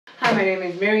Hi, my name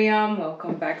is Miriam.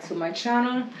 Welcome back to my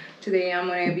channel. Today I'm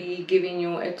going to be giving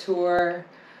you a tour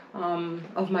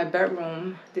of my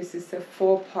bedroom. This is a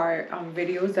four-part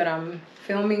videos that I'm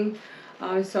filming.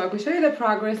 So I can show you the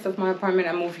progress of my apartment.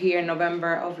 I moved here in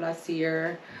November of last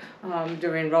year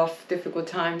during rough, difficult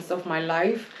times of my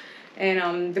life.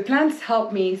 And the plants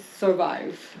helped me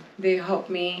survive. They helped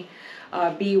me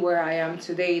be where I am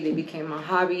today. They became my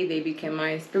hobby. They became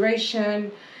my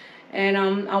inspiration. And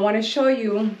I want to show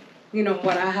you,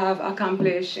 what I have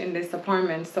accomplished in this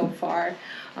apartment so far.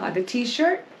 The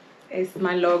t-shirt is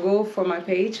my logo for my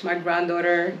page. My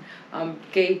granddaughter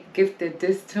gifted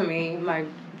this to me, my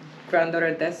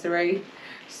granddaughter Desiree.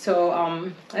 So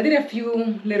I did a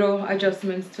few little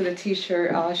adjustments to the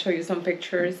t-shirt. I'll show you some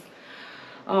pictures.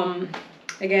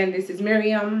 Again, this is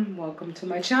Miriam. Welcome to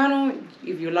my channel.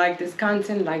 If you like this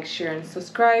content, like, share, and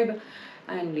subscribe.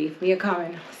 And leave me a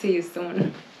comment. See you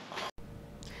soon.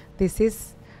 This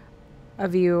is a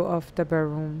view of the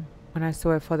bedroom when I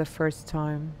saw it for the first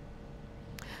time.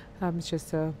 It's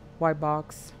just a white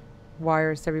box,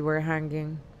 wires everywhere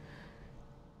hanging.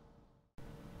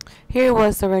 Here it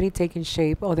was already taking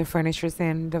shape. All the furniture's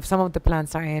in. Some of the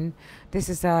plants are in. This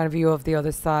is a view of the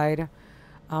other side.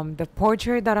 The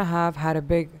portrait that I have had a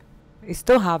big. I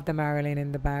still have the Marilyn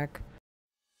in the back.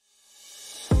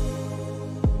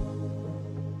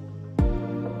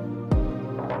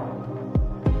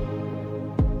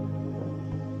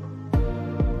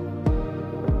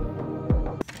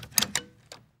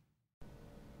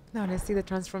 Now let's see the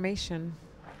transformation.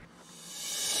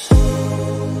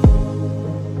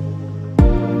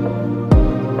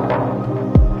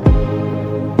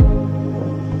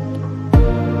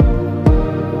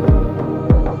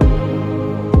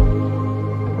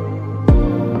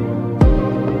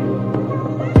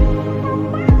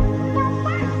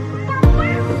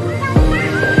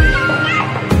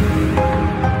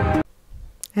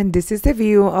 And this is the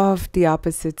view of the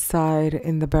opposite side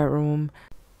in the bedroom.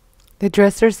 The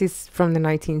dressers is from the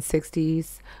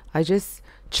 1960s. I just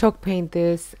chalk paint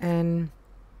this, and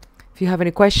if you have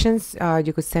any questions,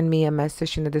 you could send me a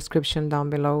message in the description down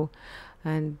below.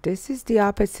 And this is the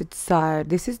opposite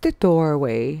side. This is the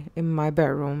doorway in my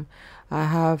bedroom. I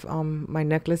have my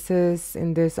necklaces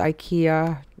in this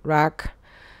IKEA rack.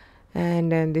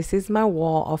 And then this is my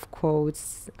wall of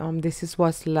quotes. This is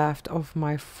what's left of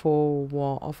my full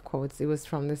wall of quotes. It was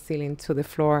from the ceiling to the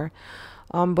floor.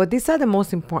 But these are the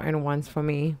most important ones for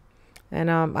me. And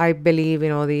I believe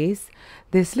in all these.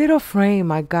 This little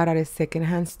frame I got at a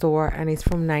secondhand store, and it's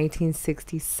from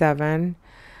 1967.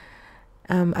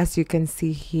 As you can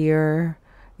see here,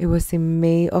 it was in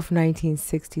May of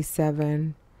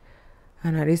 1967.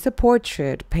 And it is a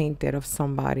portrait painted of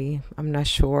somebody. I'm not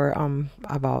sure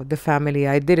about the family.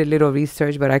 I did a little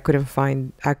research, but I couldn't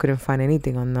find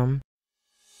anything on them.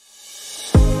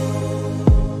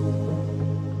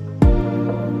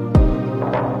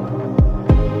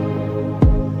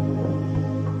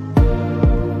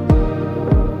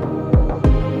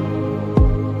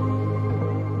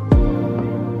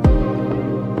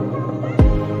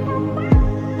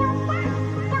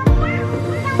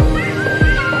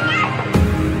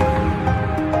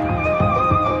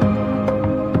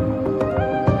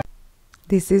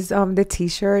 This is the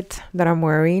t-shirt that I'm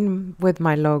wearing with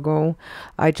my logo.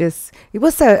 It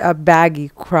was a baggy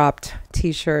cropped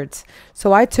t-shirt.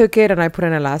 So I took it and I put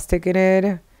an elastic in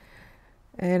it.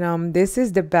 And this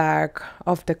is the back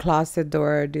of the closet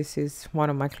door. This is one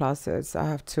of my closets. I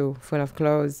have two full of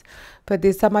clothes. But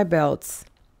these are my belts,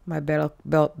 my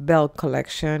belt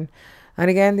collection. And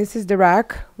again, this is the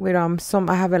rack with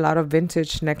I have a lot of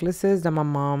vintage necklaces that my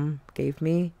mom gave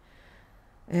me.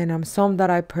 And some that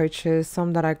I purchased,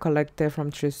 some that I collected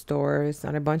from thrift stores,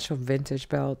 and a bunch of vintage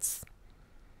belts.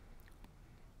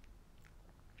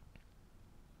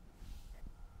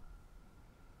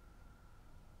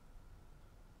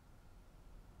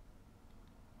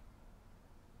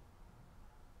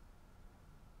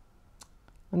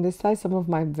 On this side, some of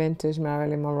my vintage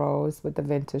Marilyn Monroes with the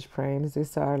vintage frames.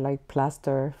 These are like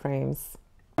plaster frames.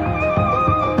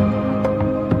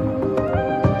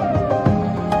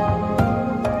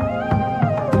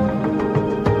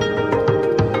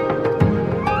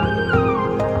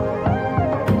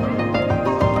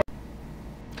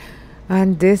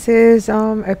 And this is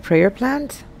a prayer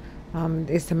plant.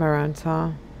 It's a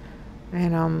Maranta.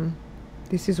 And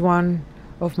this is one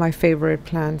of my favorite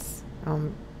plants.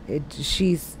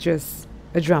 She's just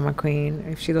a drama queen.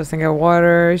 If she doesn't get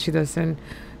water, she doesn't,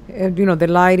 the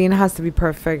lighting has to be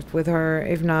perfect with her.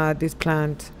 If not, this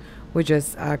plant would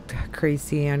just act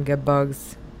crazy and get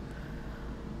bugs.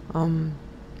 I'm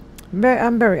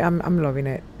loving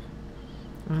it.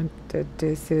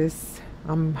 This is,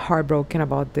 I'm heartbroken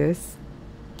about this.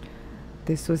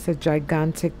 This was a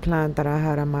gigantic plant that I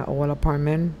had in my old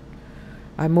apartment.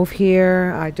 I moved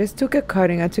here. I just took a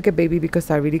cutting. I took a baby because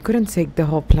I really couldn't take the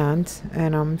whole plant,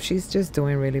 and she's just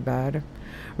doing really bad.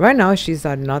 Right now, she's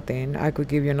at nothing. I could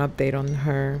give you an update on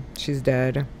her. She's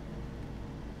dead.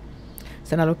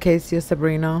 It's an alocasia,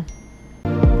 Sabrina.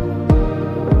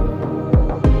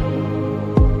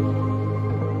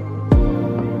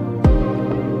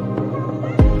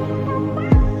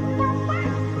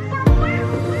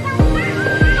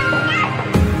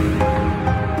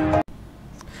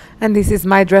 And this is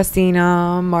my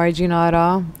Dracaena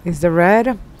marginata. It's the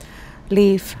red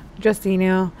leaf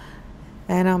Dracaena,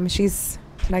 and she's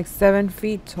like 7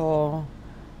 feet tall.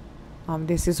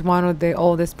 This is one of the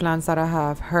oldest plants that I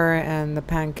have. Her and the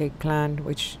pancake plant,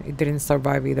 which it didn't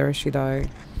survive either. She died.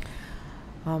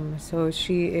 So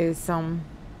she is a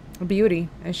beauty,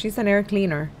 and she's an air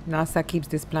cleaner. NASA keeps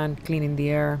this plant clean in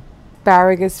the air.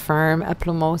 Asparagus fern, a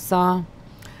plumosa.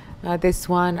 This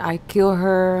one I kill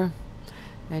her,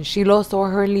 and she lost all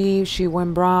her leaves. She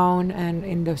went brown, and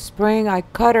in the spring I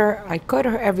cut her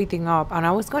everything up, and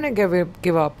I was gonna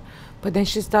give up, but then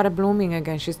she started blooming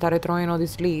again. She started throwing all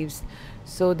these leaves.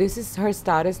 So this is her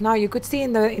status now. You could see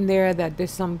in there that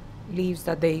there's some leaves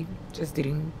that they just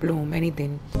didn't bloom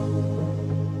anything.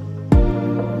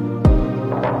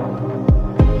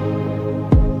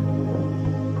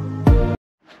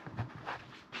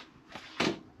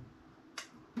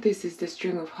 This is the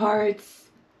string of hearts,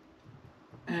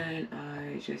 and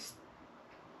I just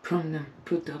prune the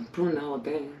whole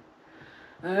thing.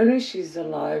 I don't know if she's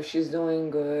alive, she's doing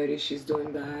good, if she's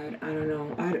doing bad, I don't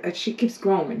know. She keeps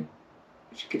growing,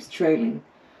 she keeps trailing,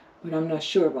 but I'm not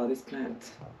sure about this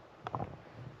plant.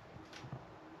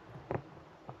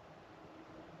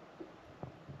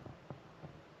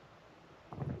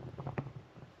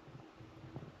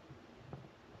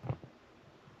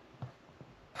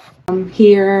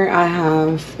 Here I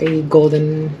have a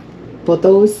golden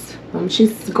pothos.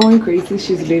 She's going crazy.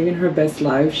 She's living her best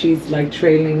life. She's like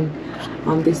trailing.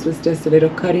 This was just a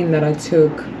little cutting that I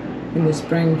took in the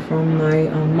spring from my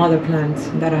mother plant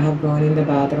that I have grown in the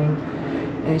bathroom,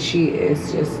 and she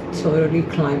is just totally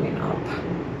climbing up.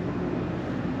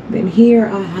 Then here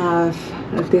I have,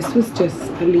 this was just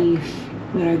a leaf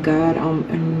that I got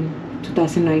in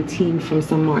 2019 from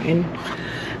San Martin,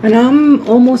 and I'm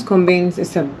almost convinced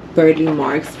it's a Burle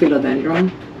Marx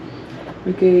philodendron.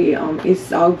 Okay,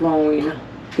 it's outgrowing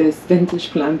this vintage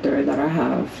planter that I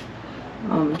have.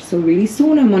 So really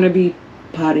soon I'm gonna be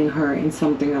potting her in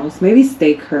something else. Maybe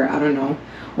stake her, I don't know.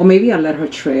 Or maybe I'll let her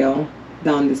trail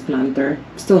down this planter.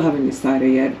 Still haven't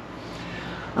decided yet.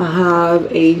 I have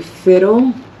a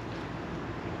fiddle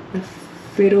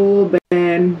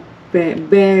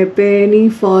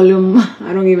benifolium.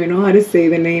 I don't even know how to say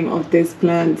the name of this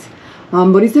plant.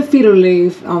 But it's a fiddle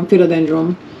leaf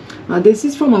philodendron. This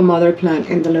is from my mother plant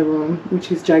in the living room,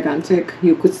 which is gigantic.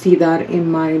 You could see that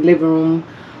in my living room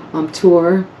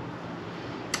tour.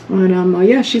 And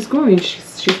yeah, she's growing.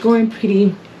 She's growing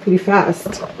pretty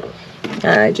fast.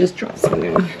 I just dropped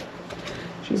something.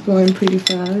 She's growing pretty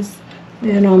fast.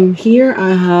 And here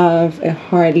I have a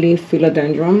hardleaf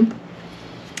philodendron.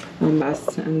 And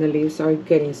the leaves are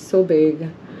getting so big.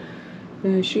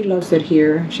 She loves it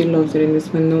here. She loves it in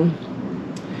this window.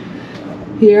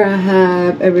 Here I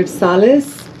have a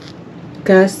Ripsalis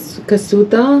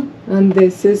casuta, and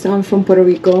this is from Puerto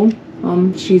Rico.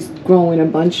 She's growing a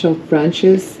bunch of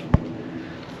branches.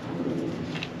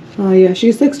 Yeah,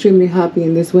 she's extremely happy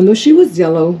in this window. She was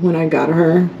yellow when I got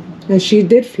her, and she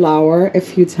did flower a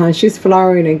few times. She's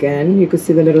flowering again. You can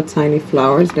see the little tiny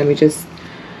flowers. Let me just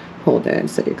hold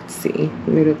it so you can see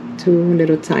two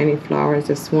little tiny flowers.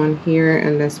 This one here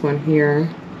and this one here.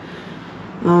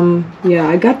 Yeah,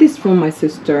 I got this from my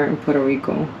sister in Puerto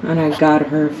Rico, and I got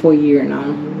her for a year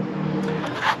now.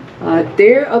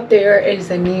 There up there is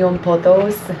a neon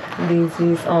pothos. This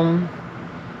is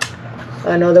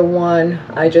another one.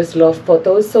 I just love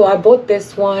pothos, so I bought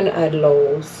this one at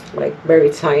Lowe's, like very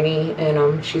tiny,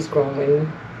 and she's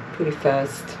growing pretty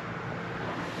fast.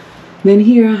 Then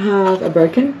here I have a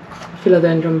Birkin,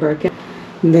 philodendron Birkin.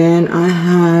 Then I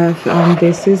have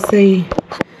this is a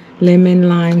lemon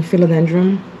lime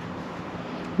philodendron.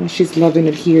 She's loving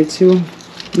it here too.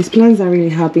 These plants are really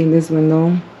happy in this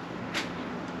window.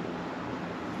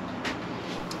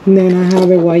 And then I have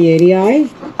a Wayeri, a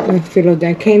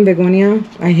philodendron begonia.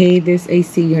 I hate this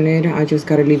AC unit. I just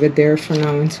gotta leave it there for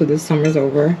now until the summer's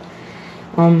over.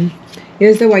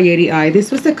 Here's the Wayeri. This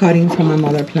was the cutting from my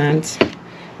mother plant,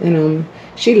 and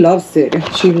she loves it.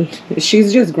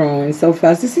 She's just growing so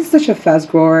fast. This is such a fast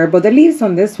grower, but the leaves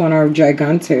on this one are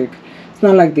gigantic. It's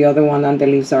not like the other one, and the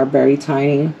leaves are very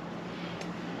tiny.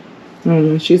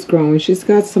 She's growing. She's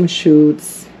got some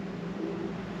shoots,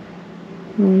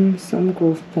 some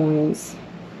growth points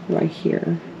right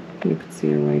here. You can see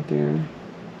it right there.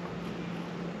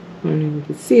 I don't know if you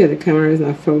can see it. The camera is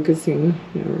not focusing.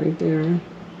 Yeah, right there.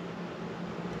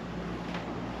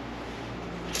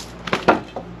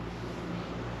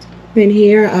 Then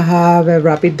here I have a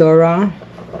Rapidora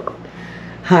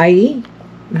Hai.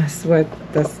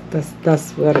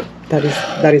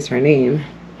 That is her name.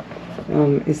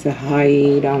 It's a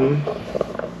Hai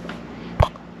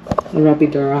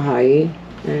Rapidora Hai,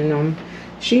 and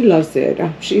she loves it.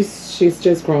 She's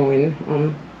just growing.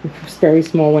 It's very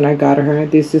small when I got her.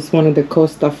 This is one of the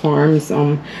Costa Farms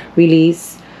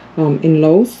release in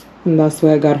Lowe's, and that's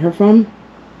where I got her from.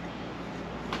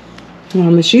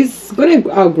 She's gonna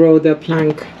outgrow the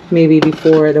plank maybe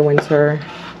before the winter,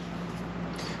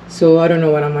 so I don't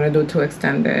know what I'm gonna do to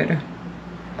extend it.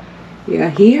 Yeah,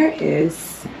 here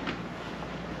is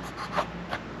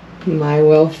my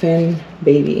Welfin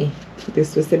baby.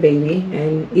 This was the baby,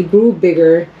 and it grew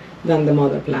bigger than the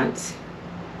mother plant.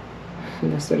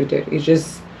 And that's what it did. It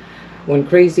just went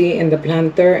crazy in the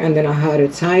planter, and then I had a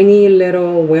tiny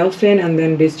little Welfin and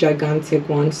then this gigantic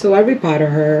one. So I repotted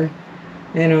her,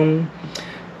 and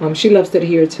she loves it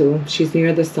here too. She's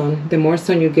near the sun. The more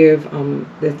sun you give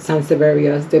the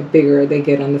Sansevierias, the bigger they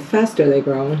get and the faster they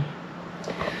grow.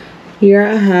 Here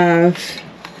I have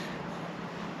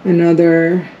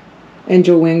another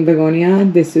angel wing begonia.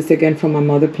 This is again from my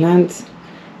mother plant,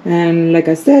 and like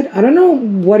I said, I don't know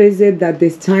what is it that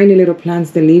these tiny little plants,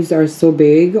 the leaves are so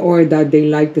big, or that they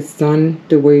like the sun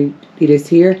the way it is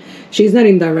here. She's not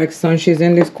in direct sun. She's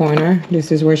in this corner.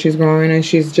 This is where she's growing, and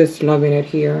she's just loving it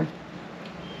here.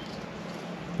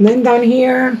 And then down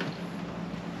here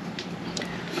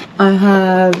I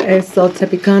have a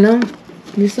Saltepicana.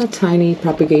 These are tiny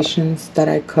propagations that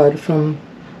I cut from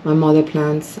my mother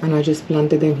plants, and I just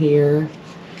planted them here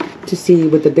to see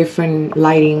with the different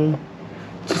lighting,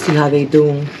 to see how they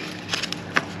do.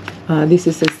 This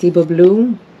is a Ciba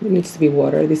Blue. It needs to be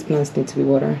watered. These plants need to be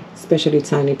watered, especially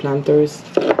tiny planters.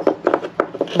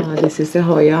 This is a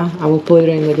Hoya. I will put it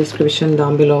in the description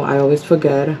down below. I always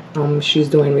forget. She's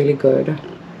doing really good.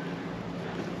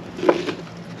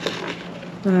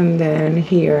 And then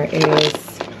here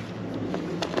is,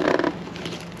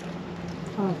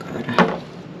 oh god,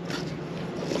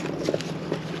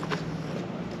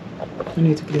 I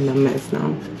need to clean my mess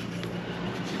now.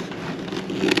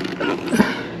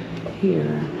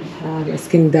 Here I have a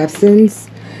Scindapsus.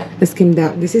 This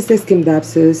is the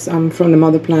Scindapsus from the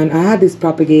mother plant. I had this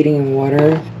propagating in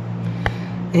water,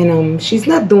 and she's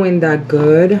not doing that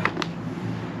good.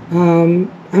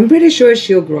 I'm pretty sure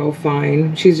she'll grow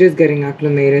fine. She's just getting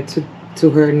acclimated to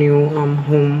her new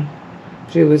home.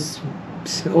 She was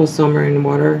all summer in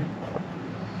water.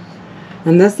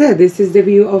 And that's it. This is the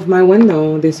view of my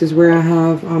window. This is where I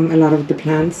have a lot of the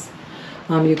plants.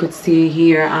 You could see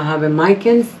here I have a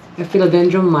Micans, a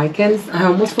Philodendron Micans. I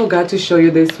almost forgot to show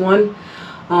you this one.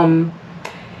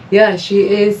 Yeah, she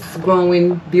is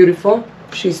growing beautiful.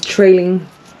 She's trailing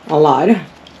a lot.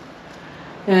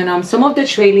 And some of the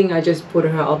trailing, I just put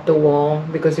her up the wall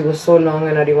because it was so long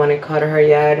and I didn't want to cut her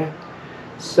yet.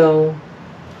 So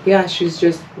yeah, she's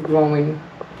just growing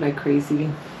like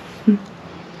crazy.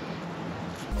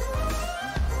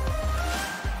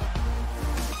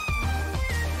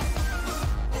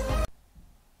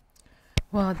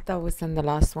 Well, that wasn't the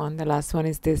last one. The last one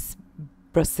is this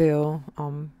Brazil,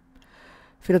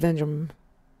 Philodendron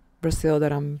Brazil,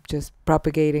 that I'm just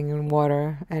propagating in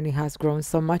water, and it has grown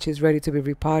so much it's ready to be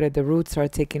repotted. The roots are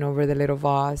taking over the little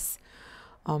vase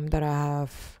that I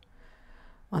have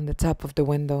on the top of the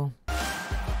window.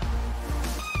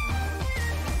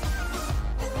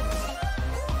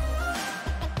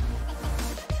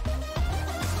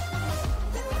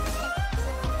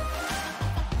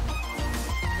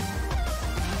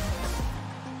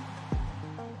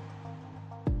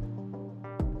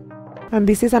 And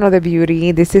this is another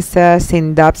beauty. This is a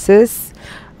Scindapsus.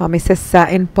 It's a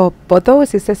satin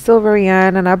pothos. It's a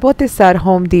Silverian, and I bought this at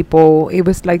Home Depot. It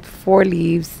was like 4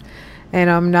 leaves,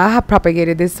 and now I have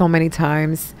propagated this so many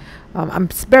times.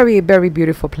 It's very, very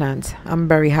beautiful plant. I'm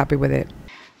very happy with it.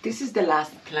 This is the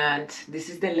last plant. This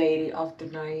is the Lady of the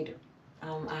Night.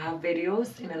 I have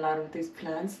videos in a lot of these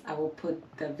plants. I will put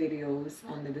the videos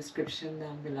on the description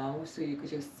down below, so you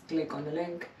could just click on the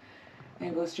link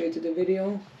and go straight to the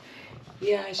video.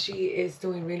 Yeah, she is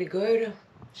doing really good.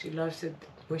 She loves it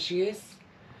where she is,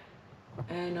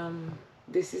 and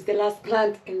This is the last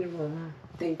plant in the room.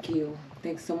 Thank you.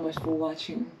 Thanks so much for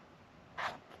watching.